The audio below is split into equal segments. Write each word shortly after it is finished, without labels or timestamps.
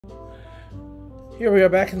Here we are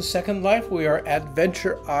back in Second Life. We are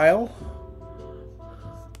Adventure Isle.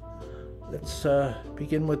 Let's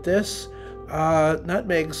begin with this.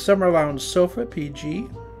 Nutmeg Summer Lounge Sofa, PG.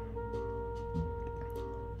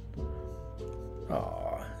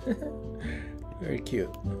 Aww. Very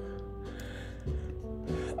cute.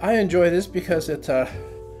 I enjoy this because it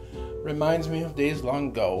reminds me of days long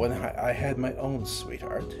ago when I had my own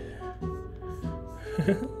sweetheart.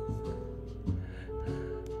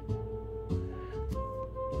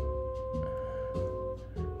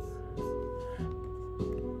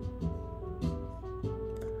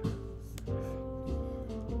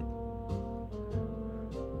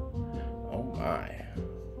 Oh my.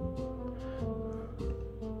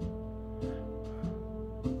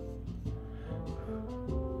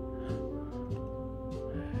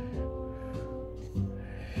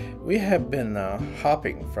 We have been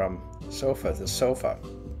hopping from sofa to sofa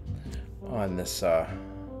on this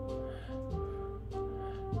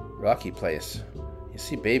rocky place. You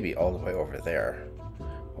see baby all the way over there.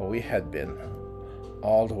 Well, we had been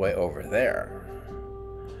all the way over there.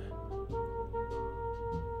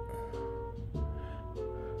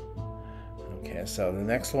 Okay, so the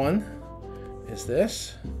next one is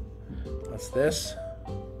this. What's this?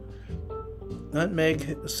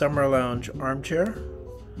 Nutmeg Summer Lounge Armchair.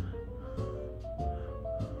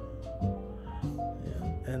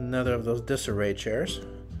 Another of those disarray chairs.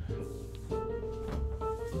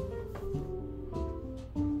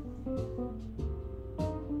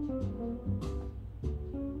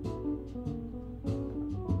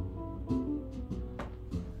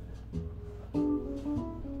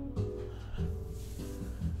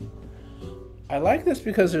 I like this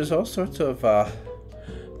because there's all sorts of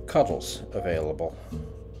cuddles available.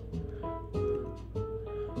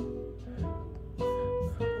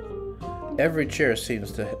 Every chair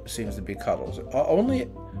seems to be cuddles. Only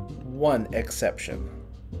one exception.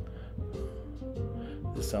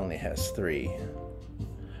 This only has 3.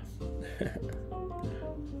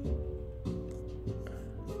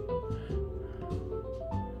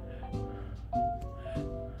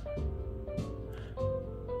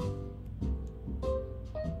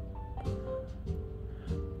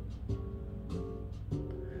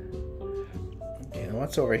 Okay, and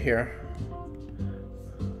what's over here?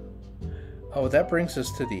 Oh, that brings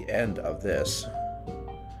us to the end of this.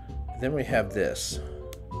 Then we have this.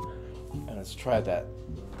 And let's try that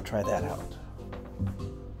out.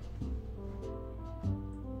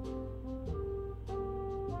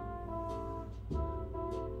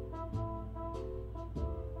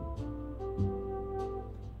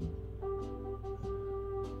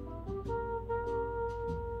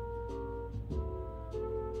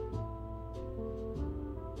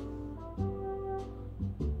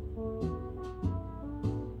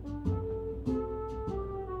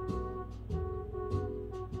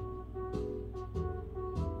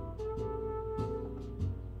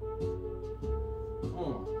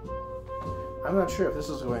 I'm not sure if this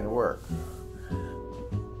is going to work.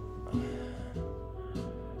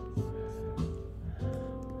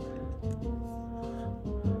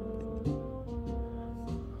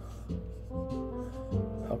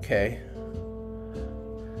 Okay.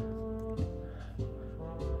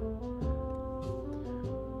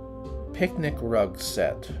 Picnic rug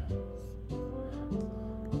set.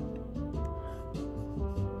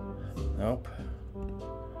 Nope.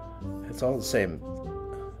 It's all the same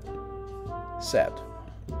set.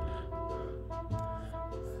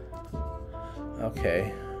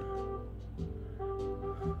 Okay.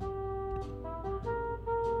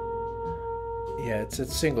 Yeah,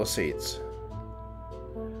 it's single seats.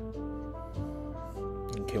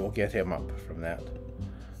 Okay, we'll get him up from that.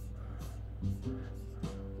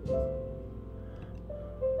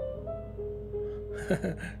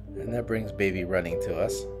 And that brings baby running to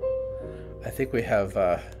us. I think we have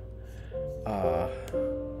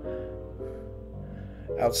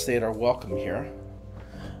outstayed our welcome here.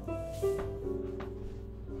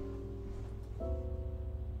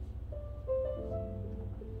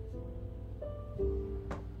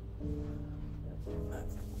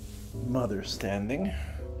 Mother standing.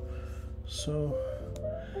 So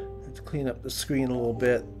let's clean up the screen a little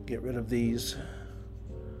bit, get rid of these.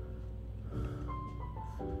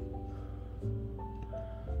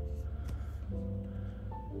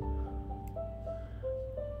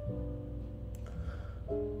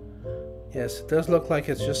 Yes, it does look like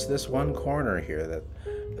it's just this one corner here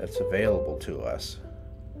that's available to us.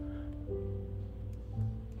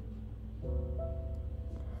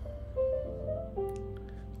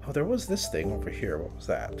 Oh, there was this thing over here. What was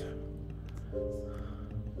that?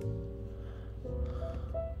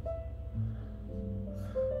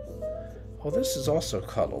 Oh, this is also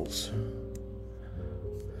Cuddles.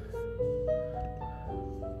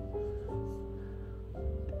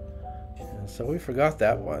 Yeah, so we forgot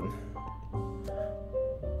that one.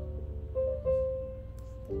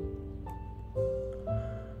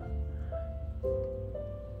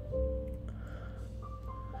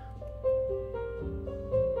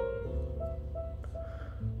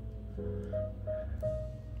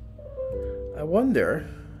 I wonder,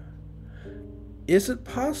 is it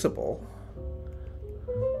possible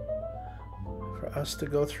for us to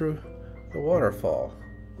go through the waterfall?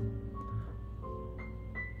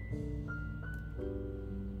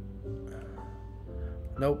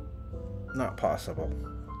 Nope, not possible.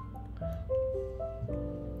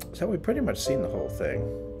 So we've pretty much seen the whole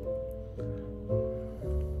thing.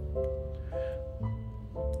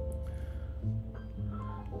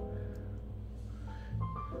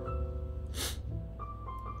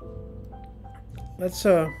 Let's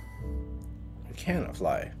we can't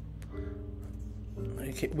fly.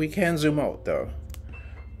 We can zoom out though.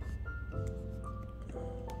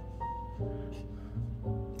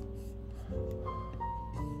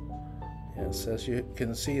 Yes, as you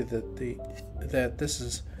can see that this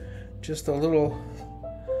is just a little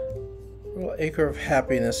acre of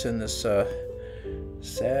happiness in this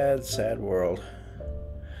sad, sad world.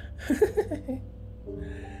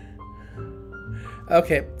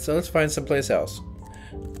 Okay, so let's find someplace else.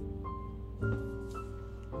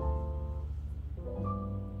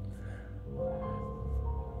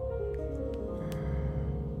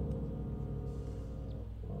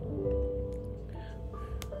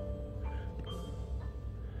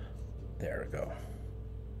 There we go.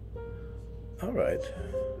 All right.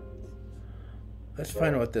 Let's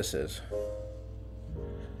find out what this is.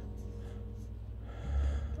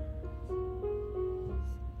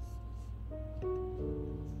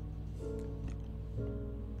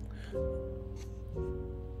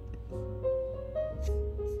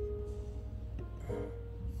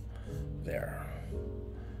 There.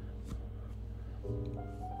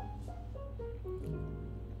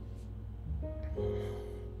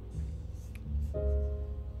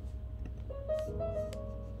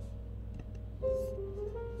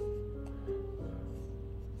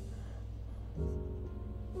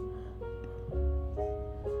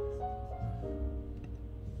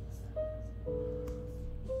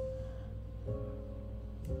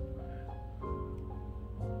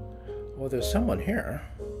 Well, there's someone here.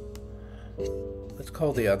 Let's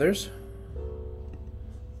call the others.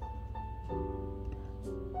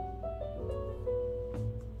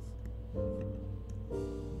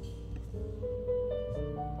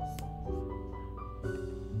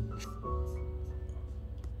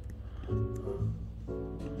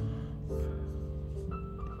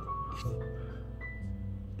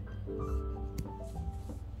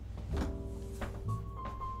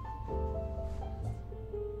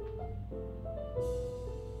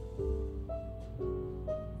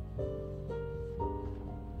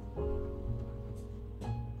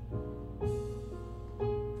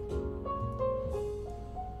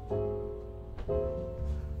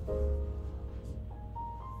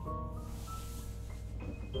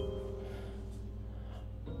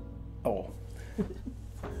 Oh.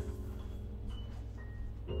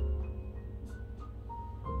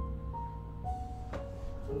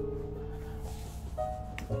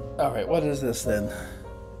 All right, what is this then?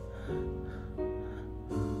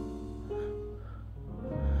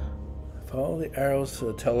 Follow the arrows to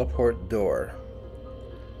the teleport door.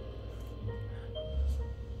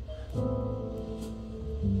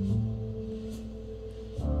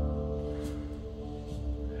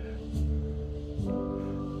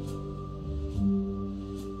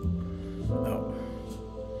 Oh.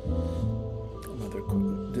 Mother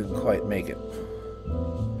didn't quite make it.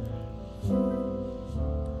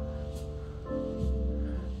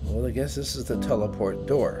 Well, I guess this is the teleport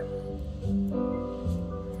door.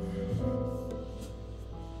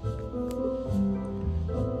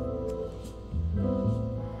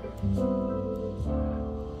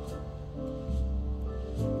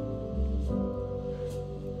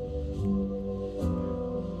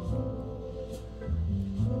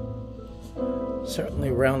 Certainly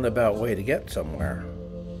a roundabout way to get somewhere.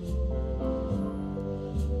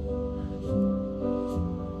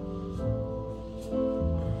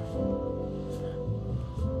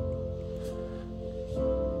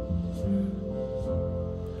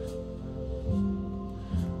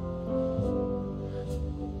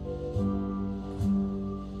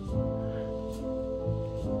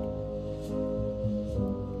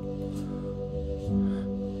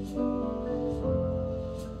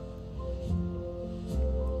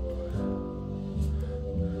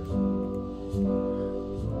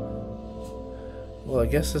 Well, I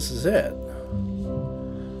guess this is it.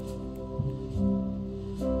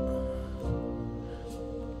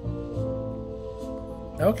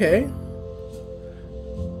 Okay.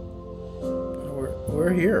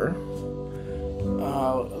 We're here.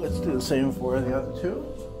 Let's do the same for the other two.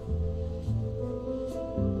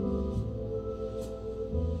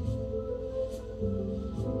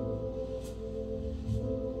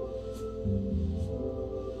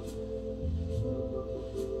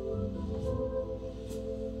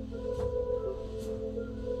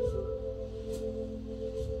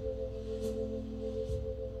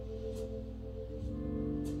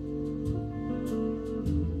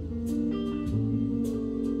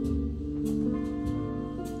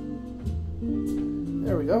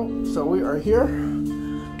 There we go. So we are here,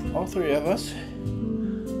 all three of us.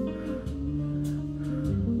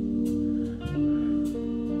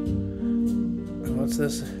 And what's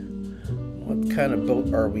this? What kind of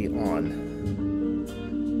boat are we on?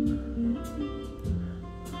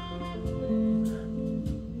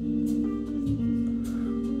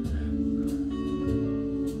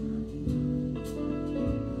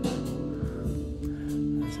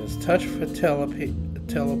 It says touch for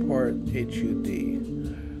teleport HUD.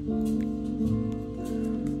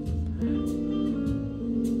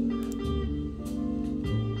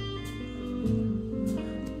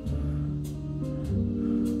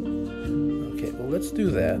 Let's do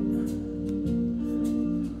that.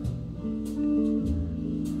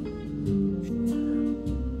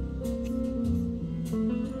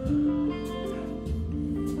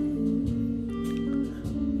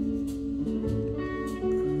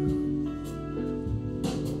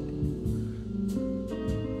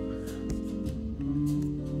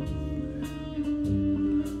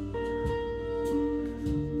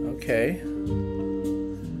 Okay.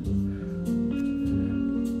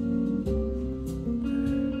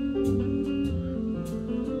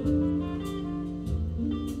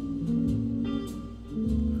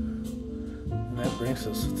 Brings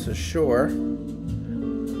us to shore.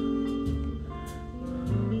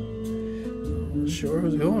 Shore?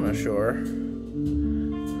 Who's going ashore?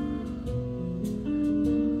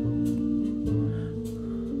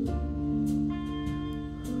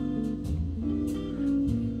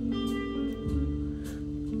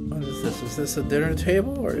 What is this? Is this a dinner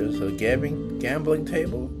table or is it a gambling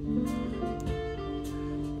table?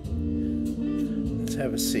 Let's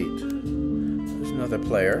have a seat. There's another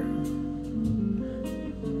player.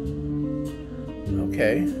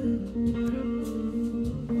 Okay.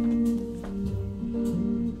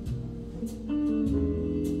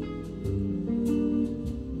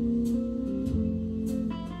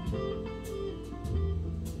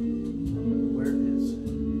 Where is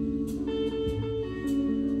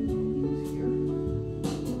here?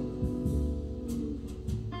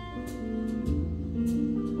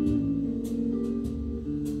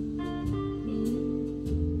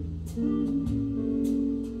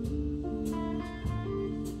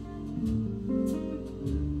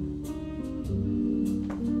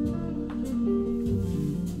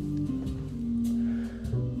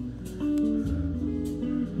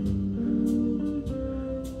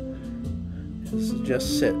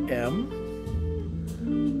 Just sit M.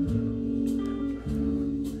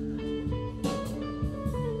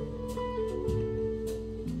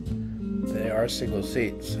 They are single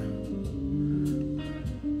seats.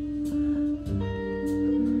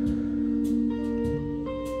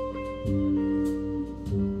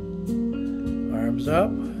 Arms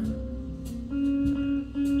up.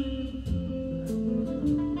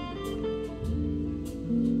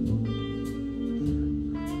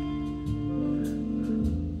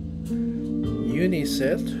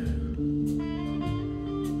 Uni-sit.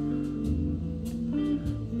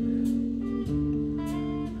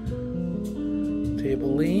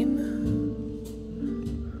 Table lean.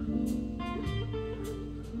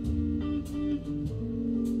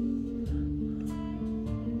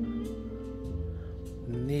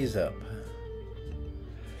 Knees up.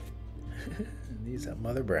 Knees up,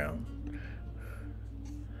 Mother Brown.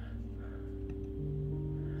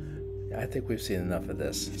 I think we've seen enough of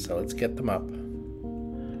this, so let's get them up.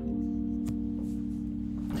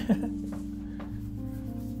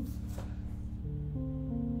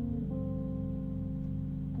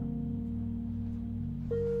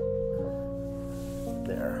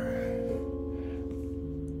 There.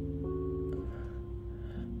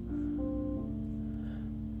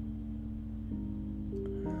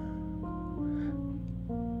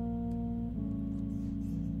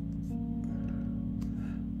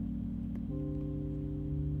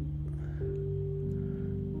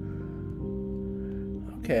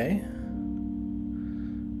 Okay.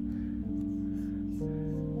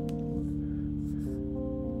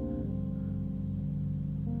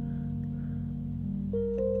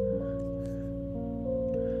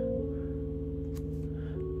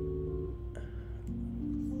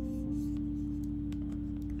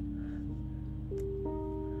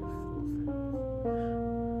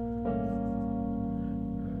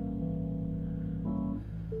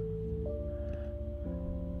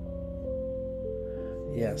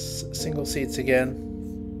 Yes, single seats again.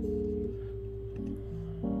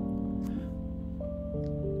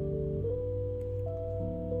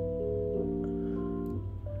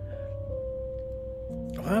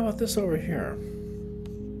 How about this over here?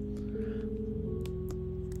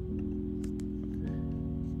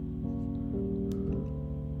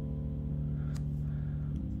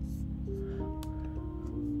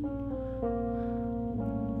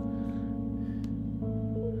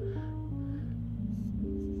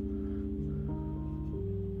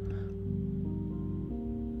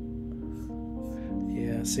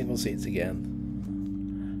 Yeah, single seats again.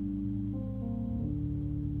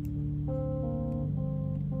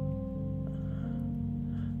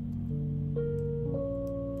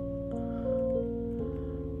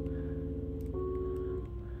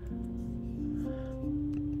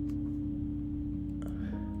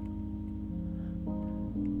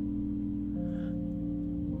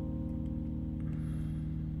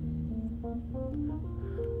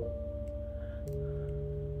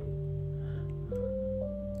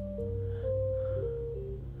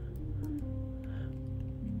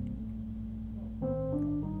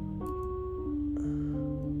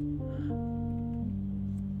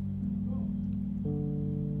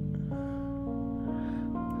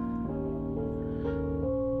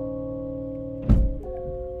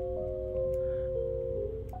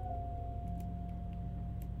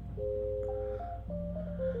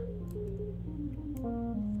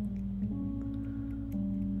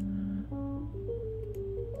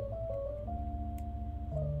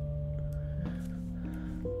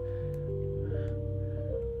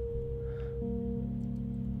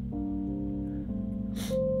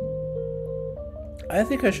 I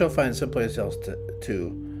think I shall find someplace else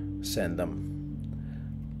to send them.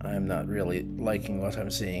 I'm not really liking what I'm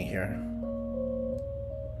seeing here.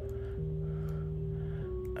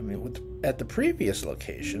 I mean, at the previous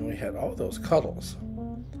location, we had all those cuddles.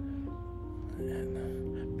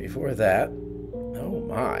 And before that, oh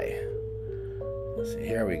my. Let's see,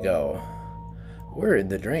 here we go. We're in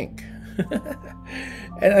the drink.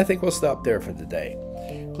 And I think we'll stop there for today.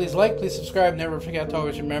 Please like, please subscribe. Never forget to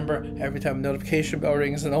always remember, every time a notification bell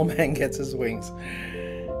rings, an old man gets his wings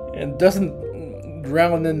and doesn't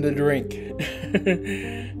drown in the drink.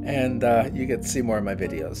 And you get to see more of my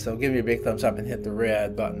videos. So give me a big thumbs up and hit the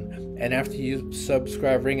red button. And after you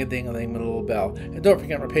subscribe, ring a ding-a-ling with a little bell. And don't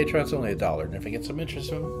forget, my Patreon's only $1. And if I get some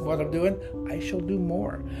interest in what I'm doing, I shall do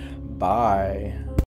more. Bye.